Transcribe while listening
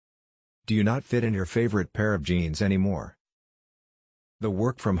Do you not fit in your favorite pair of jeans anymore? The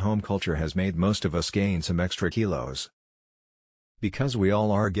work-from-home culture has made most of us gain some extra kilos. Because we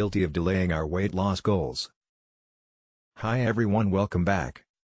all are guilty of delaying our weight loss goals. Hi everyone, welcome back.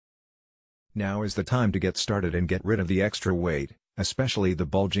 Now is the time to get started and get rid of the extra weight, especially the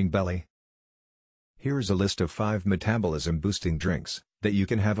bulging belly. Here's a list of 5 metabolism-boosting drinks that you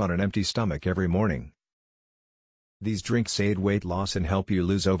can have on an empty stomach every morning. These drinks aid weight loss and help you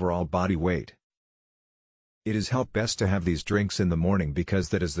lose overall body weight. It is helped best to have these drinks in the morning because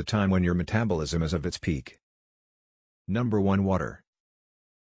that is the time when your metabolism is at its peak. Number 1. Water.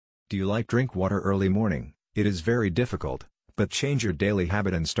 Do you drink water early morning? It is very difficult, but change your daily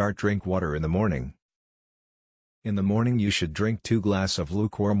habit and drink water in the morning. In the morning you should drink 2 glasses of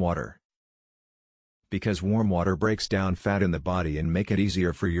lukewarm water. Because warm water breaks down fat in the body and make it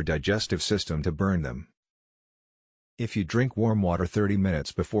easier for your digestive system to burn them. If you drink warm water 30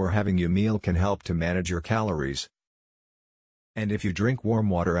 minutes before having your meal can help to manage your calories. And if you drink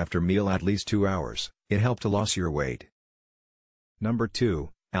warm water after meal at least 2 hours, it helps to lose your weight. Number 2,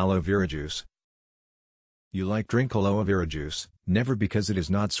 aloe vera juice. You drink aloe vera juice, never because it is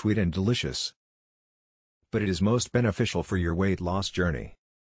not sweet and delicious, but it is most beneficial for your weight loss journey.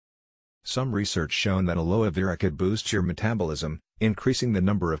 Some research shown that aloe vera could boost your metabolism, increasing the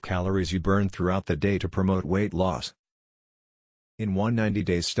number of calories you burn throughout the day to promote weight loss. In one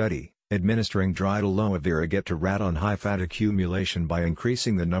 90-day study, administering dried aloe vera get to rat on high fat accumulation by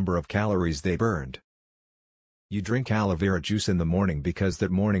increasing the number of calories they burned. You drink aloe vera juice in the morning because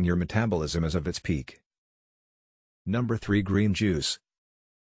that morning your metabolism is at its peak. Number 3. Green juice.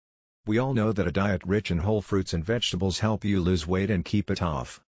 We all know that a diet rich in whole fruits and vegetables help you lose weight and keep it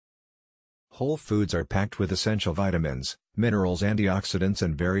off. Whole foods are packed with essential vitamins, minerals, antioxidants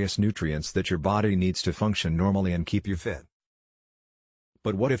and various nutrients that your body needs to function normally and keep you fit.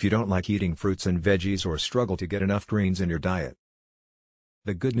 But what if you don't like eating fruits and veggies or struggle to get enough greens in your diet?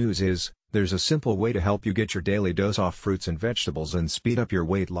 The good news is, there's a simple way to help you get your daily dose of fruits and vegetables and speed up your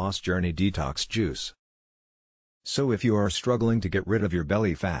weight loss journey: detox juice. So if you are struggling to get rid of your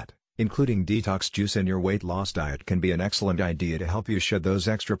belly fat, including detox juice in your weight loss diet can be an excellent idea to help you shed those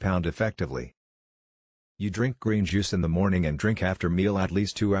extra pounds effectively. You drink green juice in the morning and drink after meal at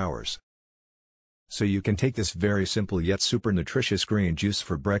least 2 hours. So you can take this very simple yet super nutritious green juice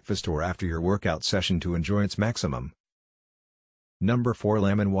for breakfast or after your workout session to enjoy its maximum. Number 4.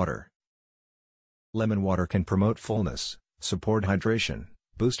 Lemon water. Lemon water can promote fullness, support hydration,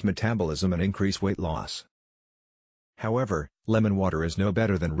 boost metabolism and increase weight loss. However, lemon water is no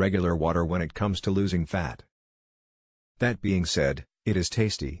better than regular water when it comes to losing fat. That being said, it is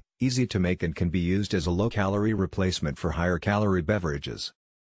tasty, easy to make and can be used as a low-calorie replacement for higher-calorie beverages.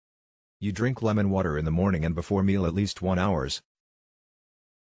 You drink lemon water in the morning and before meal at least 1 hour.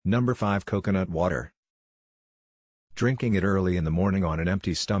 Number 5. Coconut water. Drinking it early in the morning on an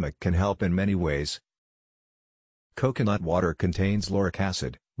empty stomach can help in many ways. Coconut water contains lauric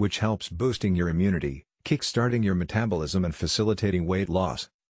acid, which helps boosting your immunity, kick-starting your metabolism and facilitating weight loss.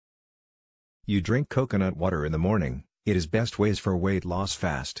 You drink coconut water in the morning, it is best ways for weight loss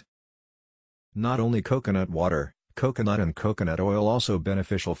fast. Not only coconut water, coconut and coconut oil also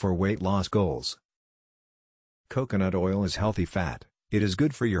beneficial for weight loss goals. Coconut oil is healthy fat, it is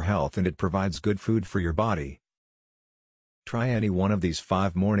good for your health and it provides good food for your body. Try any one of these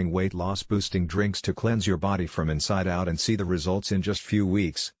 5 morning weight loss boosting drinks to cleanse your body from inside out and see the results in just few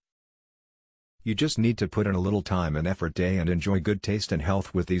weeks. You just need to put in a little time and effort day and enjoy good taste and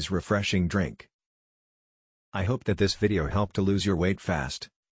health with these refreshing drink. I hope that this video helped to lose your weight fast.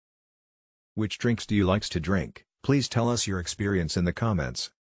 Which drinks do you like to drink? Please tell us your experience in the comments.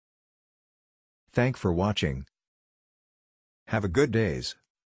 Thanks for watching. Have a good days.